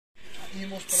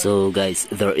So guys,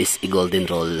 there is a golden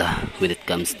rule when it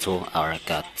comes to our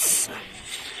cats,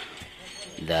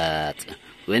 that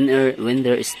when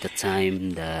there is the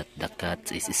time that the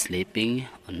cat is sleeping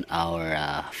on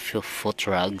our foot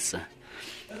rugs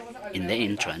in the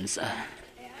entrance,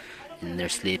 and they're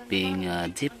sleeping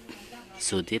deep,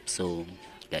 so deep. So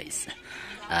guys,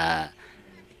 uh,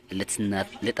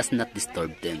 let us not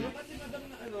disturb them.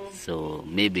 So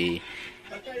maybe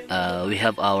we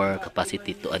have our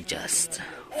capacity to adjust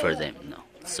for them, no?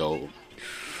 So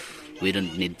we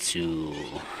don't need to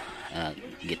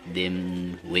get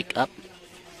them wake up.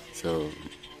 So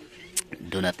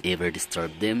do not ever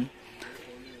disturb them,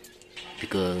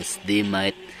 because they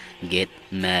might get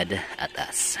mad at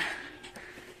us.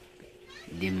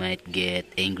 They might get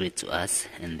angry to us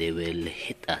and they will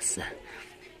hit us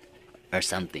or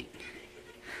something.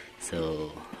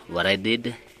 So what I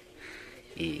did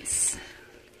is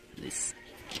this.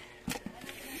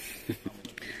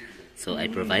 So I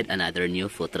provide another new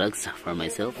foot rugs for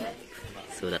myself,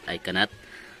 so that I cannot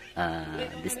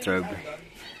disturb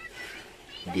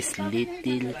this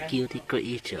little cutie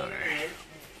creature,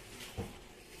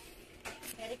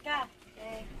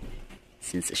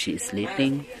 since she is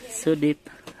sleeping so deep.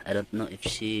 I don't know if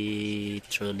she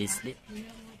truly sleep,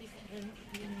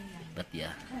 but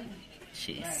yeah,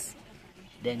 she is.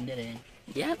 Deng deng.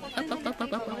 Yep. Up.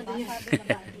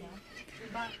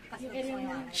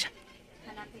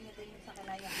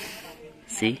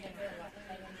 See,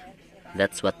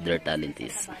 that's what their talent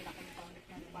is.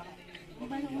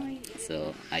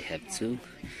 So I have to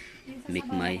make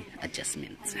my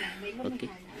adjustments. Okay.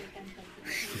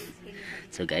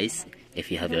 So guys, if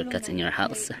you have your cats in your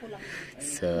house,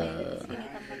 so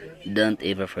don't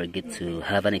ever forget to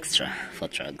have an extra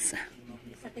foot rugs,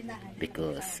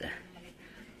 because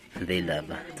they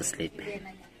love to sleep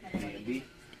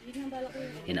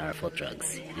in our foot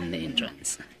rugs in the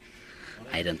entrance.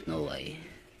 I don't know why.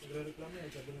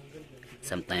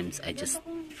 Sometimes I just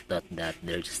thought that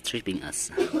they're just tripping us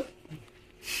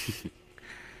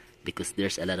because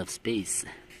there's a lot of space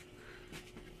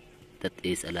that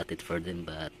is allotted for them,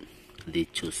 but they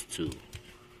choose to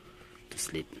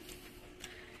sleep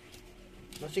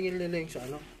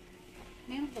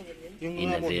in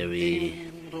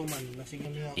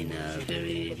a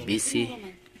very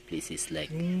busy places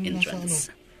like entrance,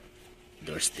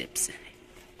 doorsteps.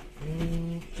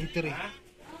 Eatery.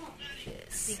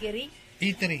 Yes.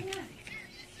 Eatery.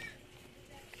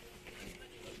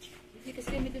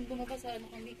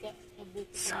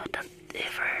 So don't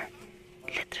ever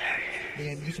let her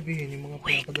Ibig sabihin, yung mga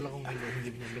pinapadala kong hello, hindi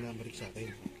binabalik sa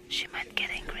akin. She might get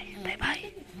angry.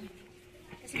 Bye-bye.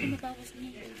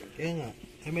 Kaya nga,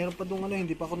 meron pa doon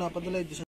hindi pa ako napadala.